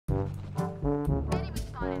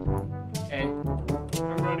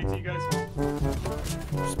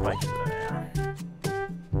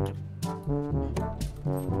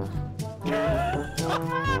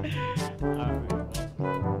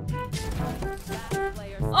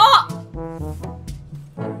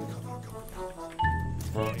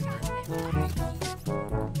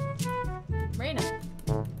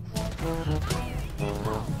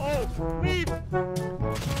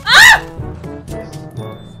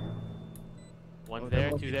One's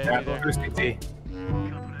there, two there, Yeah, two there. who's CT?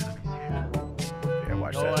 Yeah,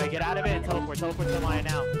 watch No, that. get out of it and teleport. Teleport to Maya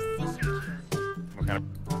now. What kind of...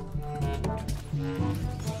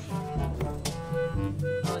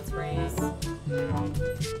 Oh, it's Raze.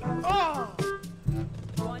 Oh!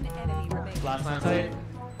 One enemy remaining. Last one site.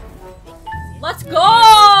 Let's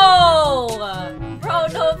go! Bro,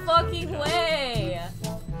 no fucking way.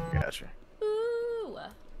 Gotcha. Ooh.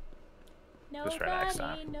 Just try next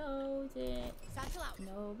Nobody time. knows it.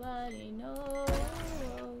 Nobody knows.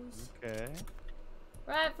 Okay.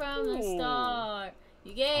 Right from the Ooh. start.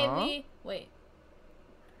 You gave me. Wait.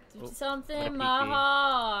 Oh, Something what a in my PP.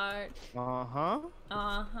 heart. Uh-huh.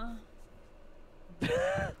 Uh-huh.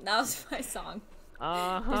 That was my song.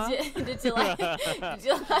 Uh-huh. Did you like did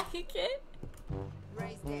you like it?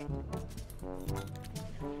 Raised it.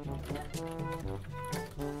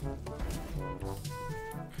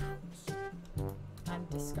 I'm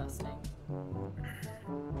disgusting.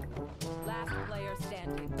 Last player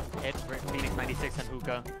standing. Hit Phoenix 96 and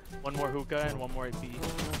hookah. One more hookah and one more AP.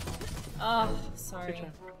 Oh, sorry.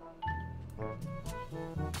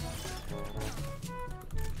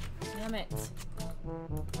 Damn it.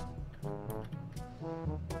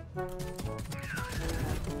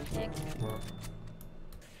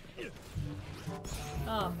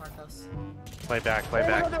 Oh, Marcos. Play back, play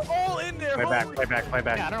back. They're all in there. Play back, play back, play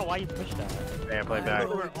back. Yeah, I don't know why you pushed that. Yeah, play back.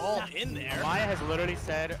 We're all in there. Maya has literally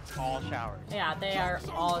said all showers. Yeah, they are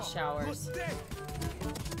all showers.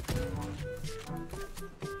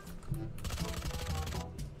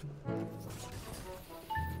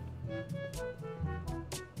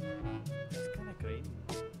 It's kind of great.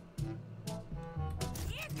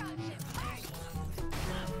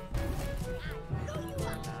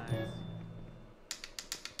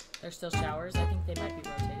 They're still showers. I think they might be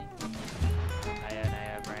rotating.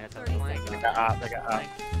 Naya, Brian, it's 30 flank. seconds. They got up, they got up.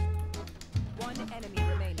 One enemy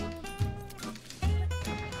remaining.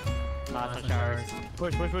 Lots of showers.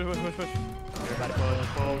 Push. Everybody push. What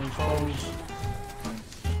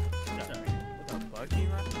the fuck,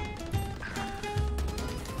 D-Rock?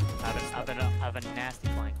 I have a nasty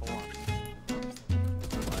flank. Hold on.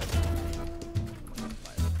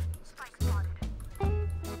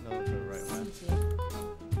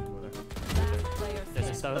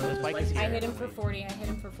 The spike is here. I hit him for 40.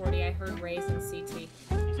 I heard Raze and CT. You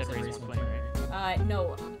said Raze was playing, right?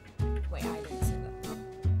 No. Wait, I didn't say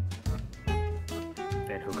that.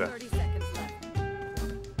 And hookah. 30 seconds left.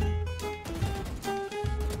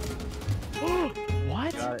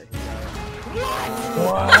 What? Got it.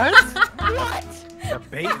 What? What? The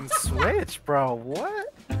bait and switch, bro.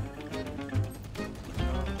 What?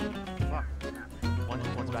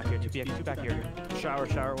 One's back here. Two back here. Shower,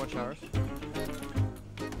 one showers.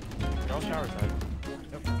 They're all showers, right?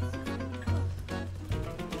 Yep.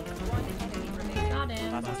 One enemy remaining. Got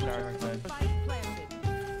him. Last one shower. Spike planted.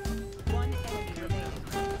 One enemy remaining.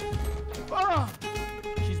 Oh!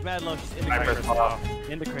 She's mad low. She's in the Sniper's crate. off.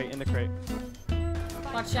 In the crate.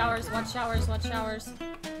 Watch showers. Help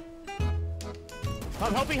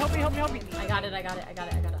me. I got it.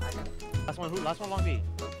 Last one long B. Last one long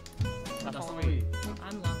B.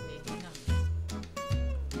 I'm long B.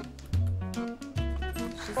 No.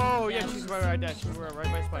 Oh yeah, she's right there. She's right by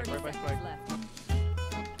spike. 30 seconds left.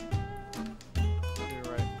 You're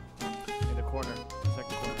right. In the corner.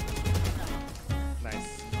 Second corner.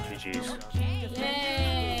 Nice. GG's.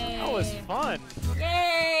 Yay! That was fun.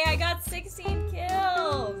 Yay! I got 16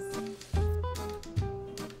 kills.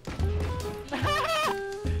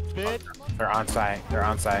 Bitch. They're on site. They're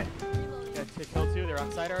on site. Got kill two. They're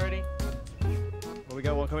on site already. Well, we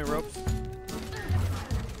got one coming ropes.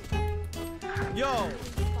 Yo!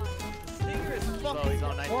 Stinger is fucking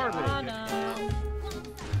Oh, garbage. no.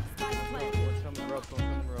 Spike planted. One's coming ropes.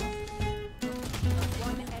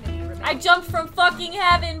 One enemy remaining. I jumped from fucking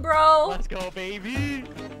heaven, bro. Let's go, baby.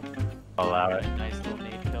 Allow it. Nice little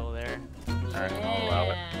nade kill there. Alright, I'll allow it.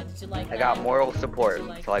 Yeah. Did you like that? I got moral support, Did you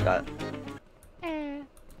like so I got. that?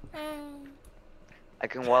 I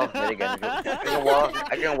can wall off mid again. I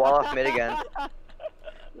can wall off mid again. Got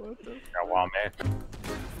wall man.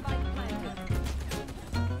 Spike planted.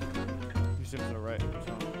 You seem to the right.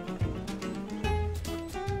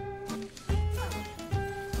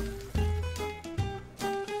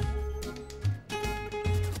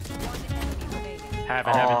 One enemy remaining.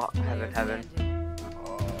 Heaven. Heaven.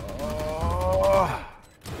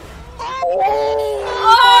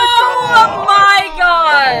 Oh my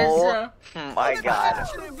gosh! Oh my god.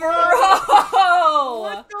 Bro!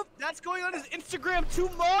 What the? That's going on his Instagram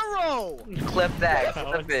tomorrow. Clip that. That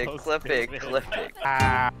Clip was it. so Clip it. stupid. Clip it.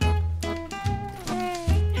 Ah.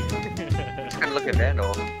 Good looking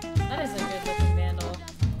vandal. That is a good looking vandal.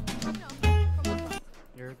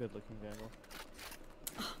 You're a good looking Vandal.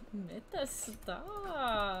 Mytha,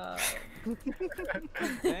 stop.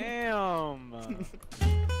 Damn!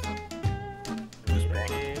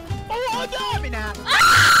 Oh no, me now.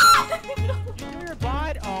 You threw your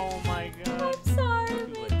bot? Oh my god. I'm sorry,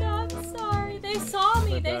 Mytha, I'm sorry. They saw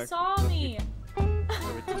me, they saw me.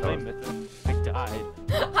 I died.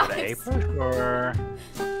 A push or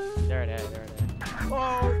There it is, there it is.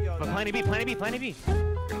 Oh, yo, but Planet B, Planet B, Planet B.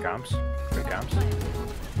 here comes. Here comes.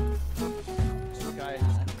 This guy.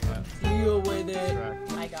 Deal with it.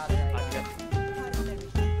 Correct. I got it, I got it.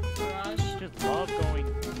 Rush. Just love going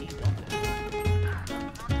deep, don't they?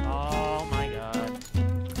 Oh my god.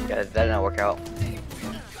 Yeah, that didn't work out.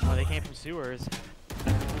 Oh, they came from sewers.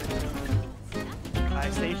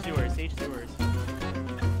 Stage sewers, stage sewers.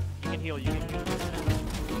 You can heal, you can heal.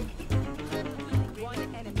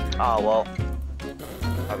 One enemy. Oh, well.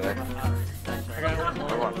 Okay. I got one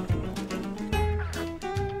more.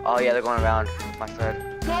 Oh, yeah, they're going around my side.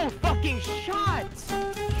 Go fucking shots!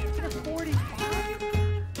 You're 45.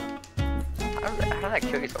 How did that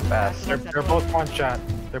kill you so fast? They're both one shot.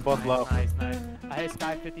 They're both low. Nice, nice. I hit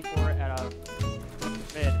Sky 54 at a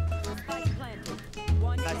mid. Spike planted.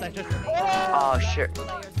 One Nice, I enemy. just. Oh, shit.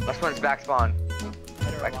 Last one's back spawn.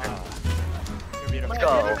 Back there. You're beautiful. Let's go.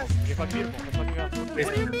 You're fucking beautiful. Let's fucking go.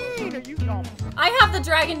 What do you mean? Are you dumb? I have the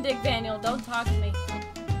dragon dick, Daniel. Don't talk to me.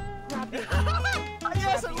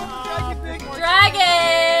 Yes, I love the dragon thing.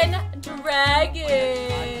 Dragon!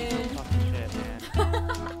 Dragon! Fucking shit, man.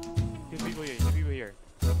 Two people here, two people here.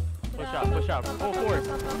 Push out, push out. Full force.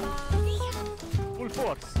 Full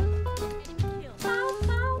force.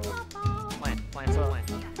 Plant, plant, plant.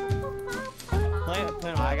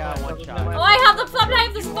 Plant, I got one shot. Oh, I have the flip. I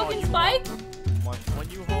have this fucking spike. One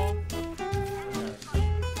U-haul.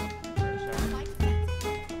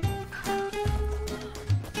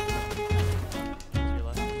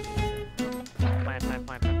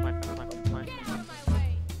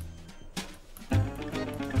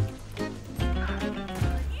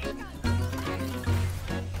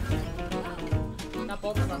 Got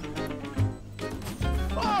both of them.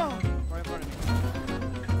 Oh! Right in front of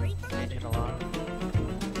me. Hit a lot.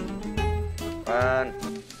 Run.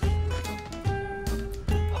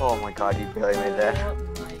 Oh my god, you barely made that. Oh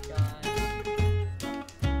my god.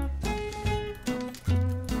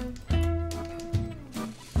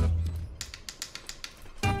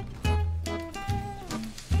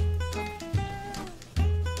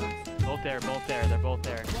 Both there, both there. They're both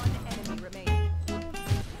there. One enemy remaining.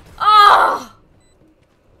 Oh!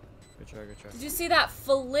 Good try, good try. Did you see that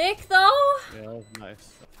flick though? Yeah, that was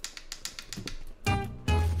nice.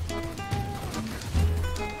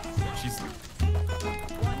 She's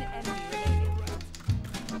One enemy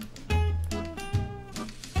remaining.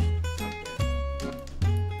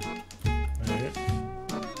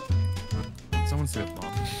 someone said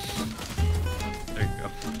mom. There you go.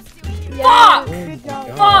 Fuck! Good job.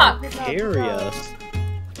 Fuck! Good job. Carry us.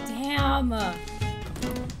 Damn.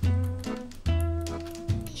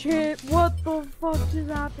 Shit, what the fuck just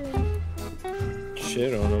happened?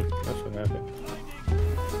 Shit on him. That's what happened.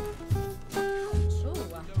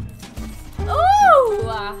 Ooh!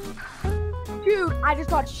 Dude, I just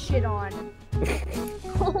got shit on.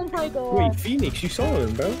 Oh my god. Wait, Phoenix, you saw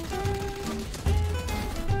him, bro.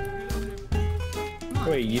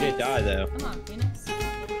 Wait, you didn't die though. Come on, Phoenix.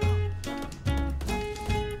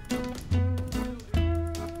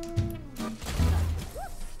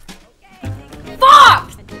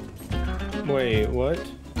 Fuck! Wait, what?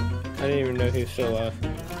 I didn't even know he was still alive.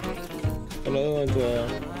 Another one's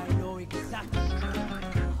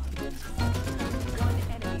One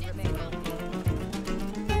enemy remaining.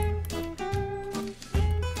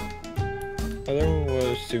 other one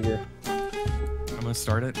was sewer. I'm gonna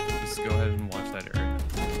start it. Just go ahead and watch that area.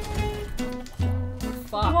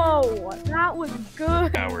 Fuck. Whoa, that was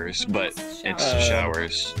good. Showers, but it's Uh,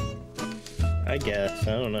 showers. I guess.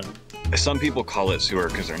 I don't know. Some people call it sewer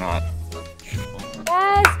because they're not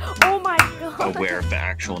Yes. Oh my god. aware of the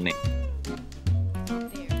actual name.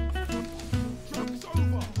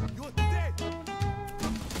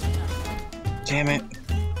 Damn it.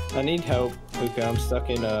 I need help, Luca. I'm stuck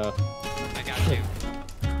in I got you.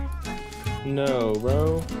 No,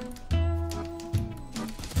 bro.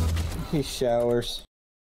 He showers.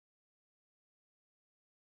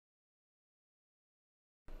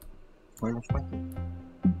 Where the fuck?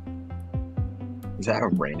 Is that a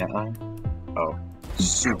rain eye? Oh,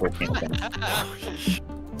 super camping.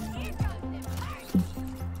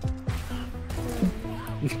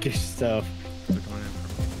 Good stuff. They're going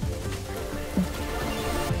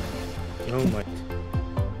in Oh my.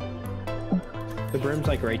 The brim's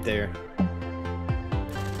like right there.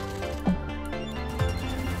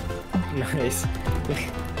 Nice.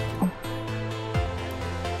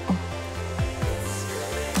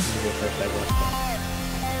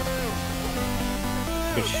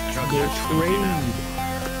 Good trade.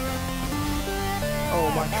 Oh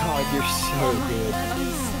my god, you're so good.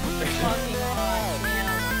 Fucking hot, man.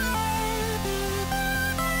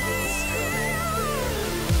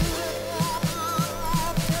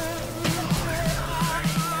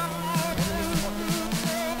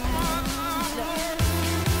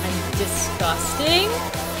 I'm disgusting?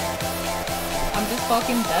 I'm just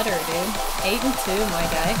fucking better, dude. 8 and 2, my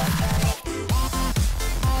guy.